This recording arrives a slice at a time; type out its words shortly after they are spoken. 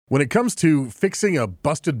When it comes to fixing a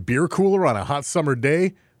busted beer cooler on a hot summer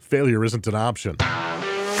day, failure isn't an option.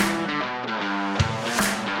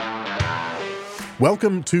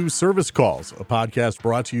 Welcome to Service Calls, a podcast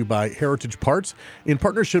brought to you by Heritage Parts in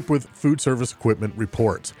partnership with Food Service Equipment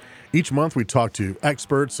Reports. Each month we talk to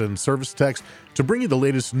experts and service techs to bring you the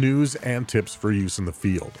latest news and tips for use in the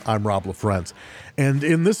field. I'm Rob LaFrentz, and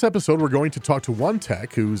in this episode we're going to talk to one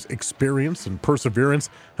tech whose experience and perseverance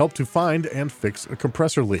helped to find and fix a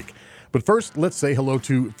compressor leak. But first, let's say hello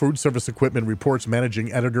to Food Service Equipment Reports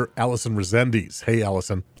Managing Editor Allison Resendiz. Hey,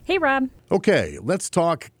 Allison. Hey, Rob. Okay, let's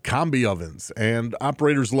talk combi ovens, and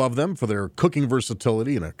operators love them for their cooking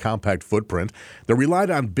versatility and a compact footprint. They're relied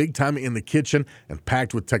on big time in the kitchen and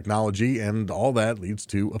packed with technology, and all that leads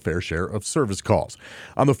to a fair share of service calls.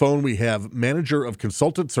 On the phone, we have Manager of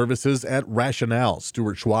Consultant Services at Rationale,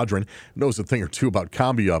 Stuart Schwadron, knows a thing or two about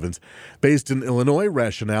combi ovens. Based in Illinois,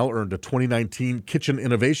 Rationale earned a 2019 Kitchen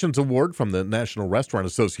Innovations Award from the National Restaurant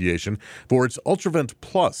Association for its UltraVent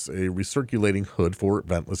Plus, a recirculating hood for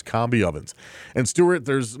ventless combi ovens. And Stuart,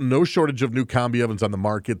 there's no shortage of new combi ovens on the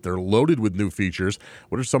market. They're loaded with new features.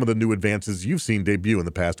 What are some of the new advances you've seen debut in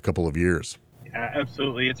the past couple of years?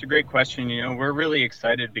 Absolutely. It's a great question. We're really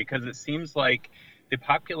excited because it seems like the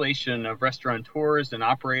population of restaurateurs and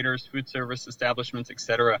operators, food service establishments,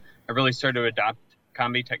 etc., have really started to adopt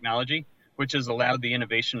combi technology, which has allowed the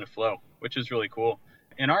innovation to flow, which is really cool.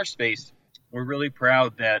 In our space, we're really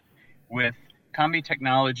proud that with combi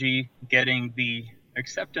technology getting the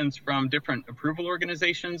acceptance from different approval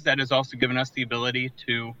organizations, that has also given us the ability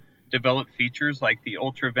to develop features like the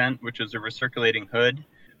UltraVent, which is a recirculating hood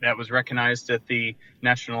that was recognized at the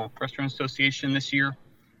National Restaurant Association this year.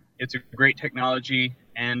 It's a great technology,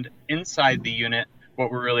 and inside the unit, what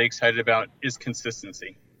we're really excited about is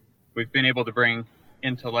consistency. We've been able to bring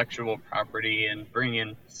intellectual property and bring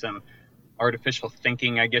in some artificial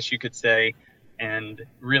thinking, I guess you could say, and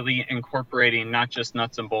really incorporating not just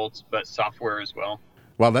nuts and bolts, but software as well.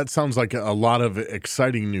 Wow, that sounds like a lot of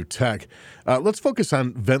exciting new tech. Let's focus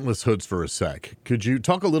on ventless hoods for a sec. Could you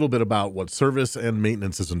talk a little bit about what service and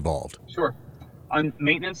maintenance is involved? Sure. On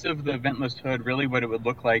maintenance of the ventless hood, really what it would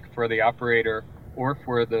look like for the operator or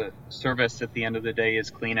for the service at the end of the day is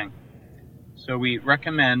cleaning. So we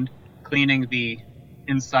recommend cleaning the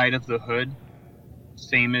inside of the hood,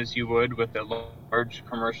 same as you would with a large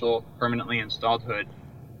commercial permanently installed hood.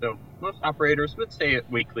 So most operators would say it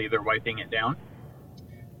weekly, they're wiping it down.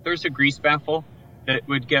 There's a grease baffle that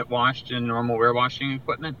would get washed in normal warewashing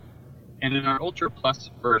equipment. And in our UltraVent Plus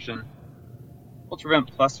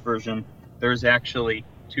version, there's actually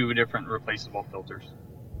two different replaceable filters.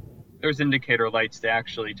 There's indicator lights to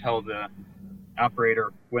actually tell the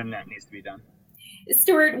operator when that needs to be done.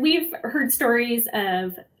 Stuart, we've heard stories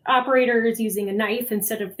of operators using a knife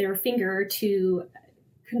instead of their finger to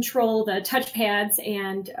control the touch pads.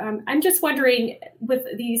 And I'm just wondering, with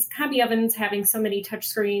these combi ovens having so many touch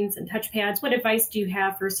screens and touch pads, what advice do you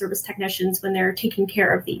have for service technicians when they're taking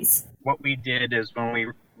care of these? What we did is when we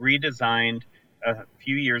redesigned a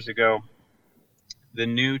few years ago the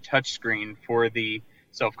new touch screen for the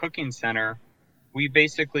self-cooking center, we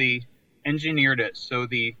basically engineered it so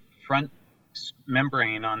the front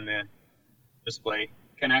membrane on the display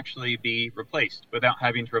can actually be replaced without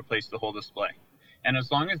having to replace the whole display. And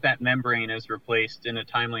as long as that membrane is replaced in a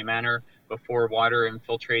timely manner before water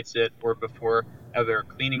infiltrates it or before other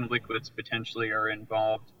cleaning liquids potentially are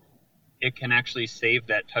involved, it can actually save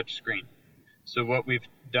that touch screen. So what we've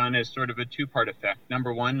done is sort of a two-part effect.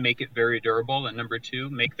 Number one, make it very durable. And number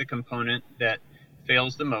two, make the component that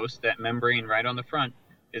fails the most, that membrane right on the front,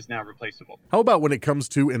 is now replaceable. How about when it comes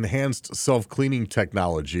to enhanced self-cleaning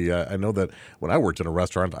technology? I know that when I worked in a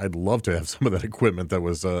restaurant, I'd love to have some of that equipment that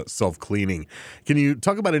was self-cleaning. Can you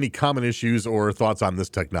talk about any common issues or thoughts on this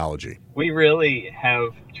technology? We really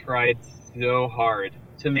have tried so hard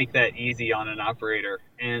to make that easy on an operator.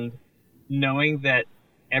 And knowing that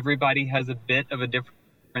everybody has a bit of a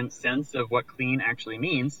different sense of what clean actually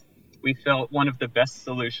means, we felt one of the best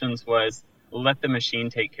solutions was let the machine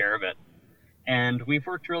take care of it. And we've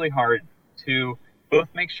worked really hard to both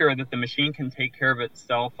make sure that the machine can take care of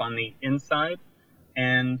itself on the inside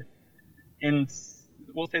and in,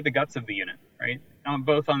 we'll say, the guts of the unit, right?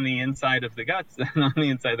 Both on the inside of the guts and on the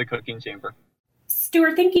inside of the cooking chamber.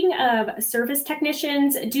 Stuart, thinking of service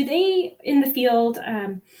technicians, do they in the field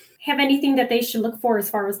have anything that they should look for as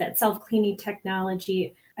far as that self-cleaning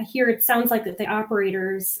technology? I hear it sounds like that the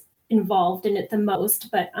operators involved in it the most,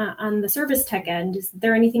 but on the service tech end, is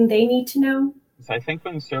there anything they need to know? So I think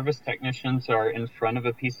when service technicians are in front of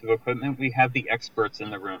a piece of equipment, we have the experts in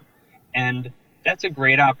the room. And that's a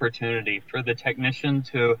great opportunity for the technician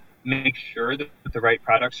to make sure that the right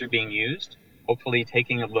products are being used, hopefully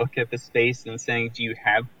taking a look at the space and saying, do you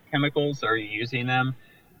have chemicals? Are you using them?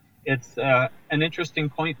 It's an interesting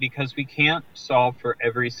point because we can't solve for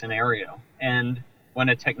every scenario. And when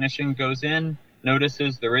a technician goes in,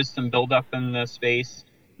 notices there is some buildup in the space,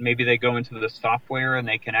 maybe they go into the software and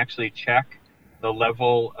they can actually check the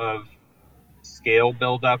level of scale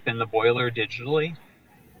buildup in the boiler digitally.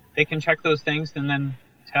 They can check those things and then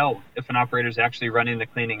tell if an operator is actually running the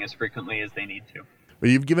cleaning as frequently as they need to. Well,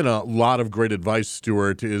 you've given a lot of great advice,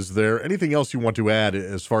 Stuart. Is there anything else you want to add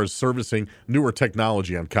as far as servicing newer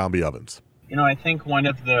technology on combi ovens? I think one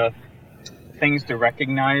of the things to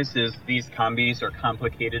recognize is these combis are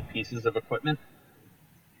complicated pieces of equipment.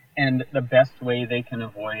 And the best way they can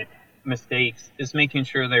avoid mistakes is making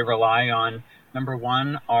sure they rely on, number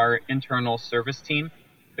one, our internal service team.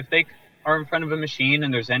 If they are in front of a machine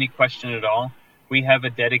and there's any question at all, we have a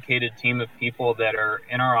dedicated team of people that are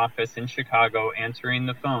in our office in Chicago answering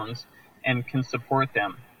the phones and can support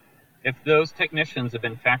them. If those technicians have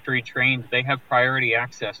been factory trained, they have priority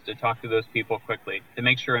access to talk to those people quickly to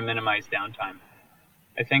make sure and minimize downtime.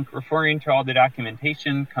 I think referring to all the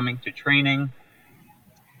documentation, coming to training,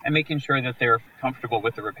 and making sure that they're comfortable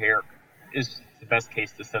with the repair is the best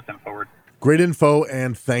case to set them forward. Great info,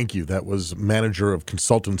 and thank you. That was Manager of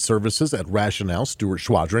Consultant Services at Rationale, Stuart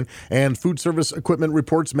Schwadron, and Food Service Equipment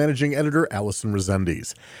Reports Managing Editor, Allison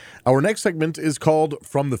Resendiz. Our next segment is called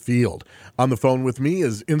From the Field. On the phone with me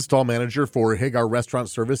is Install Manager for Hagar Restaurant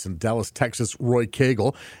Service in Dallas, Texas, Roy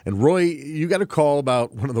Cagle. And Roy, you got a call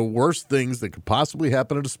about one of the worst things that could possibly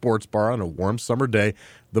happen at a sports bar on a warm summer day.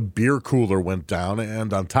 The beer cooler went down,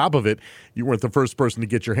 and on top of it, you weren't the first person to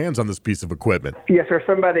get your hands on this piece of equipment. Yes, sir.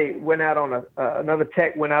 Somebody went out on another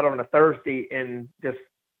tech went out on a Thursday and just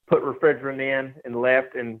put refrigerant in and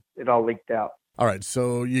left, and it all leaked out. All right,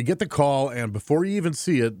 so you get the call, and before you even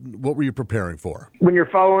see it, what were you preparing for? When you're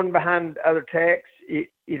following behind other techs,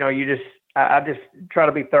 I just try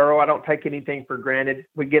to be thorough. I don't take anything for granted.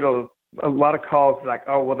 We get a lot of calls like,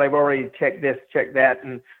 oh, well, they've already checked this, checked that,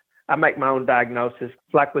 and I make my own diagnosis.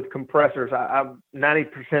 Like with compressors, I'm 90%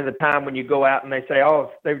 of the time when you go out and they say,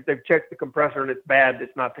 oh, they've checked the compressor and it's bad,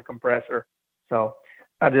 it's not the compressor. So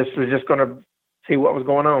I was just going to see what was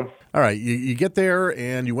going on. All right, you get there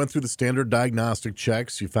and you went through the standard diagnostic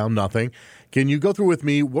checks. You found nothing. Can you go through with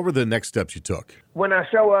me, what were the next steps you took? When I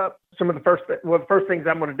show up, the first things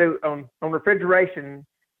I'm going to do on refrigeration,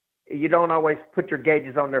 you don't always put your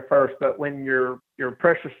gauges on there first, but when your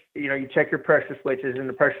pressure, you check your pressure switches and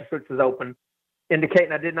the pressure switch is open,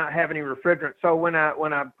 indicating I did not have any refrigerant. So when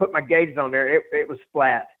I put my gauges on there, it was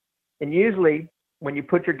flat. And usually when you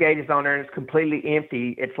put your gauges on there and it's completely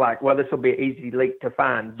empty, it's like, well, this will be an easy leak to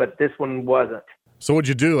find, but this one wasn't. So what'd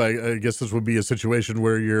you do? I guess this would be a situation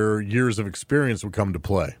where your years of experience would come to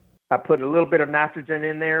play. I put a little bit of nitrogen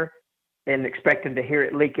in there and expecting to hear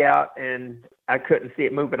it leak out, and I couldn't see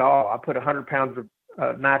it move at all. I put 100 pounds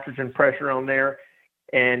of nitrogen pressure on there,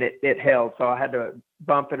 and it held. So I had to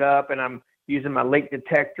bump it up, and I'm using my leak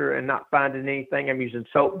detector and not finding anything. I'm using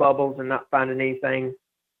soap bubbles and not finding anything.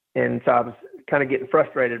 And so I was kind of getting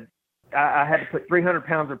frustrated. I had to put 300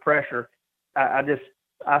 pounds of pressure. I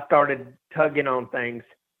started tugging on things,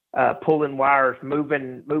 pulling wires,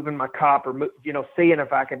 moving my copper, seeing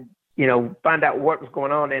if I could, find out what was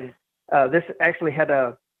going on. And this actually had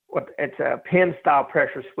it's a pin style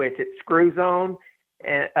pressure switch. It screws on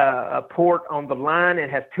and a port on the line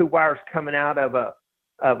and has two wires coming out of a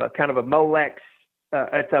kind of a Molex.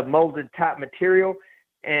 It's a molded type material.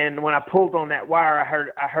 And when I pulled on that wire,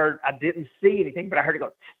 I heard I didn't see anything, but I heard it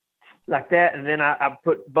go like that. And then I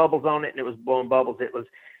put bubbles on it and it was blowing bubbles. It was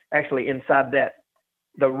actually inside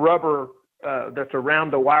the rubber that's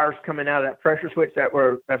around the wires coming out of that pressure switch.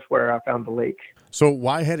 That's where I found the leak. So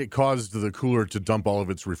why had it caused the cooler to dump all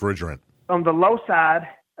of its refrigerant? On the low side,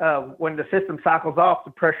 when the system cycles off,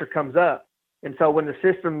 the pressure comes up. And so when the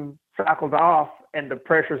system cycles off and the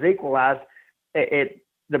pressure's equalized,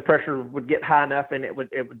 the pressure would get high enough and it would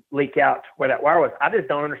leak out where that wire was. I just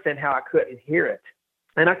don't understand how I couldn't hear it.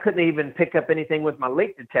 And I couldn't even pick up anything with my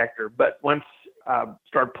leak detector. But once I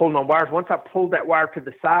started pulling on wires, once I pulled that wire to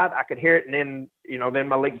the side, I could hear it. And then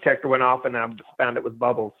my leak detector went off and I found it was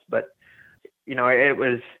bubbles. But,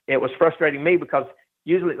 it was frustrating me because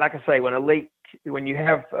usually, like I say, when you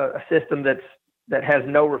have a system that has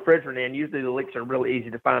no refrigerant in, usually the leaks are really easy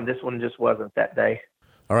to find. This one just wasn't that day.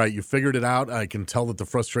 All right, you figured it out. I can tell that the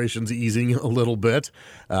frustration's easing a little bit.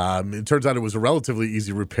 It turns out it was a relatively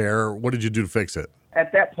easy repair. What did you do to fix it?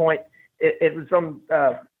 At that point, it was from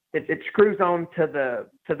it screws on to the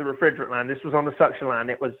refrigerant line. This was on the suction line.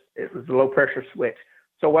 It was a low pressure switch.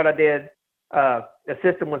 So what I did, the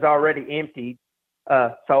system was already emptied.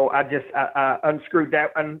 So I unscrewed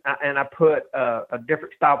that and I put a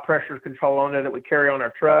different style pressure control on there that we carry on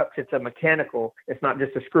our trucks. It's a mechanical. It's not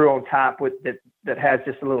just a screw on top that has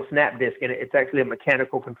just a little snap disc in it. It's actually a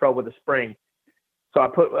mechanical control with a spring. So I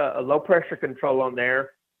put a low pressure control on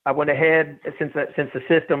there. I went ahead since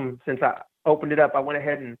I opened it up. I went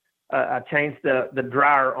ahead and I changed the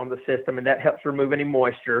dryer on the system, and that helps remove any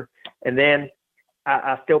moisture. And then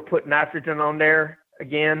I still put nitrogen on there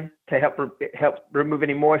again to help remove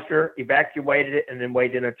any moisture, evacuated it, and then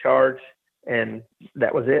weighed in a charge, and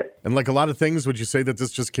that was it. And like a lot of things, would you say that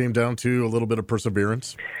this just came down to a little bit of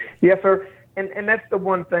perseverance? Yes, sir. And that's the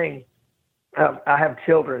one thing. I have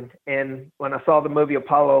children, and when I saw the movie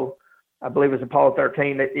Apollo, I believe it was Apollo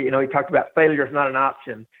 13, that, he talked about failure is not an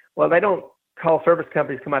option. Well, they don't call service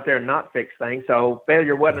companies to come out there and not fix things. So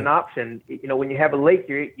failure wasn't an option. When you have a leak,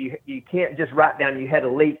 you can't just write down you had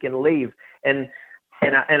a leak and leave. And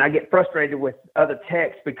I get frustrated with other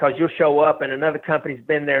techs because you'll show up and another company's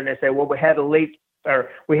been there and they say, well, we had a leak or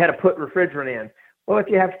we had to put refrigerant in. Well, if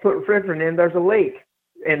you have to put refrigerant in, there's a leak,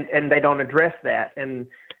 and they don't address that. And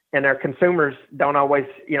our consumers don't always,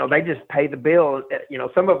 they just pay the bill.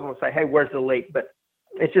 Some of them will say, hey, where's the leak? But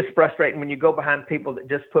it's just frustrating when you go behind people that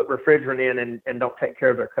just put refrigerant in and don't take care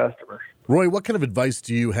of their customers. Roy, what kind of advice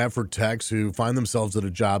do you have for techs who find themselves at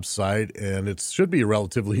a job site and it should be a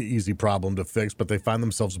relatively easy problem to fix, but they find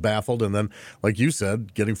themselves baffled and then, like you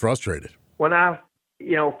said, getting frustrated? When I,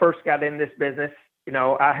 first got in this business,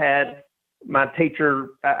 I had my teacher,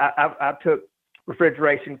 I took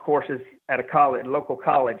refrigeration courses at a local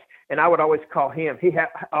college, and I would always call him. He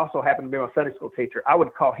also happened to be my Sunday school teacher. I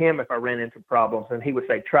would call him if I ran into problems, and he would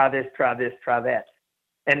say, try this, try this, try that.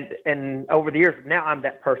 And over the years, now I'm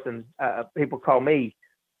that person. People call me,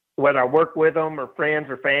 whether I work with them or friends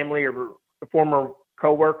or family or former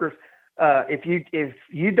coworkers. If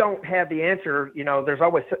you don't have the answer, there's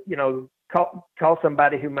always, call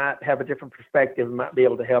somebody who might have a different perspective and might be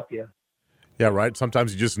able to help you. Yeah, right.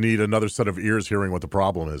 Sometimes you just need another set of ears hearing what the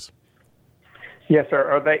problem is. Yes,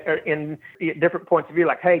 sir. Or they are in different points of view,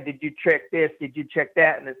 like, hey, did you check this? Did you check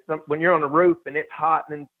that? And when you're on the roof and it's hot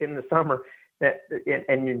in the summer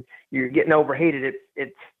and you're getting overheated,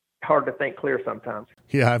 it's hard to think clear sometimes.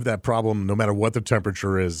 Yeah, I have that problem no matter what the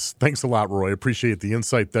temperature is. Thanks a lot, Roy. Appreciate the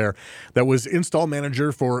insight there. That was install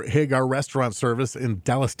manager for Hagar Restaurant Service in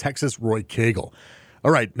Dallas, Texas, Roy Cagle. All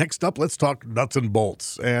right, next up, let's talk nuts and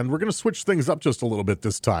bolts. And we're going to switch things up just a little bit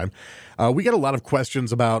this time. We get a lot of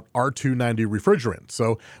questions about R290 refrigerant,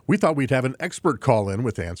 so we thought we'd have an expert call in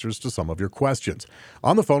with answers to some of your questions.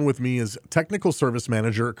 On the phone with me is Technical Service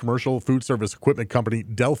Manager, Commercial Food Service Equipment Company,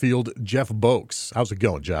 Delafield, Jeff Boakes. How's it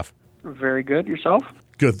going, Jeff? Very good. Yourself?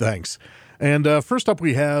 Good, thanks. And first up,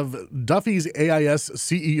 we have Duffy's AIS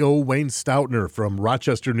CEO, Wayne Stoutner from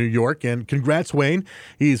Rochester, New York. And congrats, Wayne.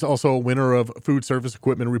 He's also a winner of Food Service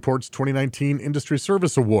Equipment Report's 2019 Industry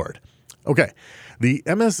Service Award. Okay, the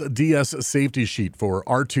MSDS safety sheet for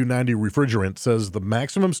R290 refrigerant says the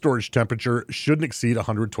maximum storage temperature shouldn't exceed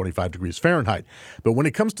 125 degrees Fahrenheit. But when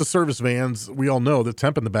it comes to service vans, we all know the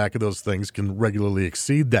temp in the back of those things can regularly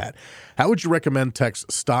exceed that. How would you recommend techs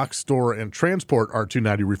stock, store, and transport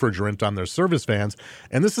R290 refrigerant on their service vans?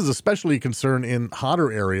 And this is especially a concern in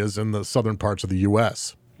hotter areas in the southern parts of the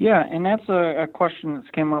U.S. Yeah, and that's a question that's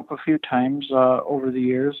came up a few times over the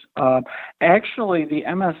years. Actually, the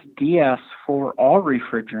MSDS for all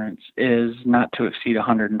refrigerants is not to exceed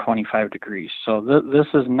 125 degrees. So this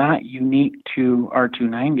is not unique to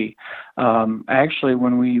R290. Actually,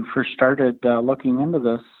 when we first started looking into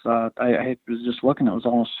this, I was just looking, it was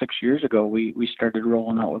almost 6 years ago, we started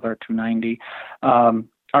rolling out with R290.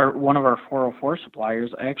 One of our 404 suppliers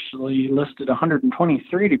actually listed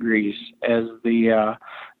 123 degrees as the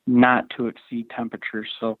not to exceed temperature.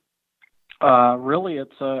 So really,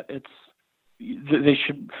 they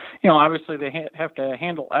should, obviously they have to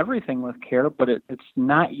handle everything with care, but it's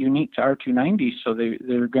not unique to R290. So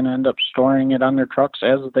they're going to end up storing it on their trucks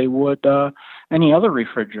as they would any other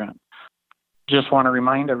refrigerant. Just want to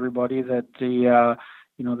remind everybody that the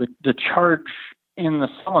charge in the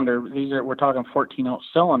cylinder, we're talking 14-ounce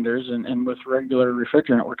cylinders, and with regular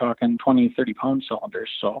refrigerant, we're talking 20, 30-pound cylinders.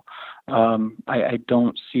 So I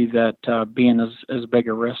don't see that being as big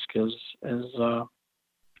a risk as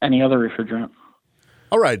any other refrigerant.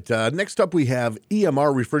 All right, next up we have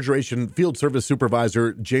EMR Refrigeration Field Service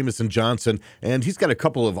Supervisor Jameson Johnson, and he's got a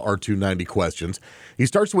couple of R290 questions. He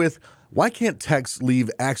starts with, why can't techs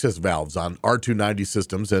leave access valves on R290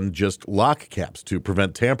 systems and just lock caps to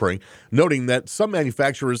prevent tampering, noting that some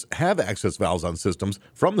manufacturers have access valves on systems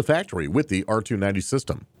from the factory with the R290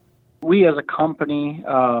 system? We as a company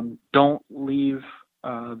don't leave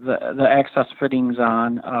the access fittings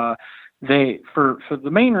on. For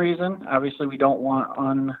the main reason, obviously, we don't want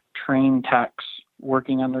untrained techs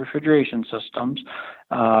working on the refrigeration systems.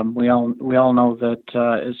 We all know that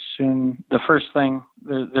the first thing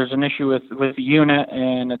there's an issue with the unit,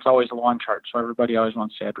 and it's always a lawn chart, so everybody always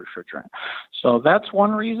wants to add refrigerant. So that's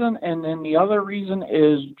one reason, and then the other reason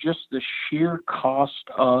is just the sheer cost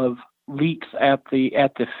of leaks at the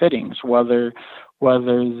fittings, whether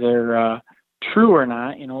they're true or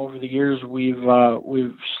not. Over the years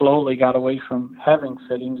we've slowly got away from having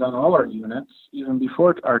fittings on all our units, even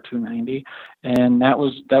before R290, and that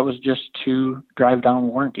was just to drive down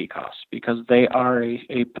warranty costs because they are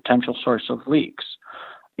a potential source of leaks.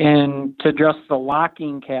 And to address the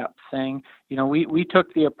locking cap thing, we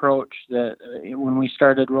took the approach that when we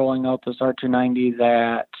started rolling out this R290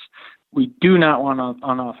 that we do not want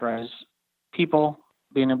unauthorized people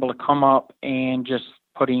being able to come up and just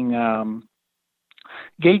putting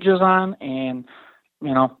gauges on, and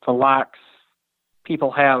the locks,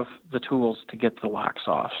 people have the tools to get the locks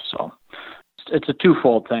off. So it's a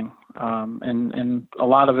twofold thing, and a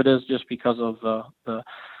lot of it is just because of the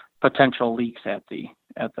potential leaks at the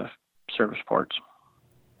service ports.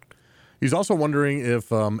 He's also wondering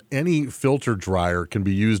if any filter dryer can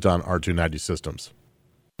be used on R290 systems.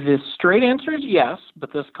 The straight answer is yes,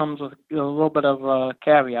 but this comes with a little bit of a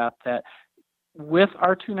caveat that with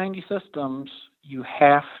R290 systems, you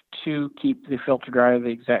have to keep the filter dryer the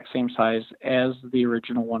exact same size as the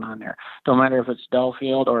original one on there. Don't matter if it's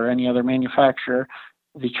Delafield or any other manufacturer,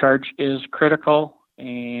 the charge is critical,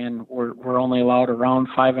 and we're only allowed around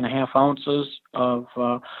 5.5 ounces of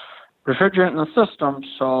refrigerant in the system,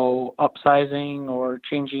 so upsizing or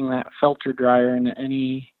changing that filter dryer in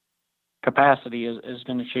any capacity is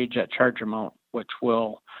going to change that charge amount, which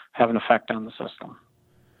will have an effect on the system.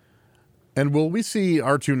 And will we see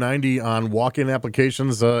R290 on walk-in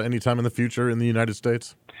applications anytime in the future in the United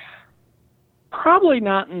States? Probably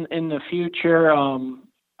not in the future.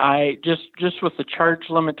 I just with the charge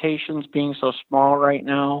limitations being so small right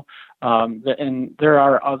now, and there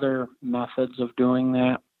are other methods of doing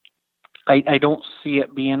that. I don't see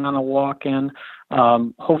it being on a walk-in.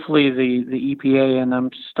 Hopefully the EPA and them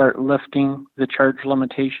start lifting the charge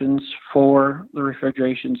limitations for the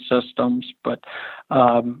refrigeration systems. But,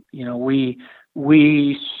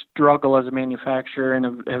 we struggle as a manufacturer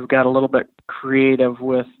and have got a little bit creative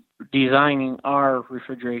with designing our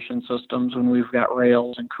refrigeration systems when we've got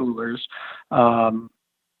rails and coolers to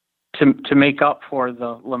make up for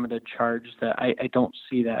the limited charge that I don't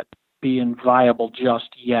see that being viable just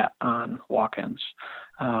yet on walk-ins.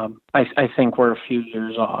 I think we're a few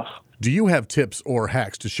years off. Do you have tips or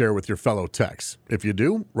hacks to share with your fellow techs? If you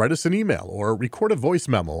do, write us an email or record a voice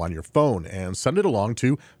memo on your phone and send it along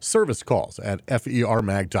to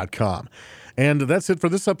servicecalls@fermag.com. And that's it for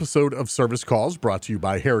this episode of Service Calls, brought to you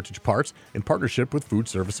by Heritage Parts in partnership with Food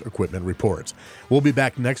Service Equipment Reports. We'll be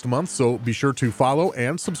back next month, so be sure to follow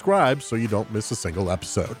and subscribe so you don't miss a single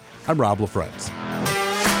episode. I'm Rob LaFrentz.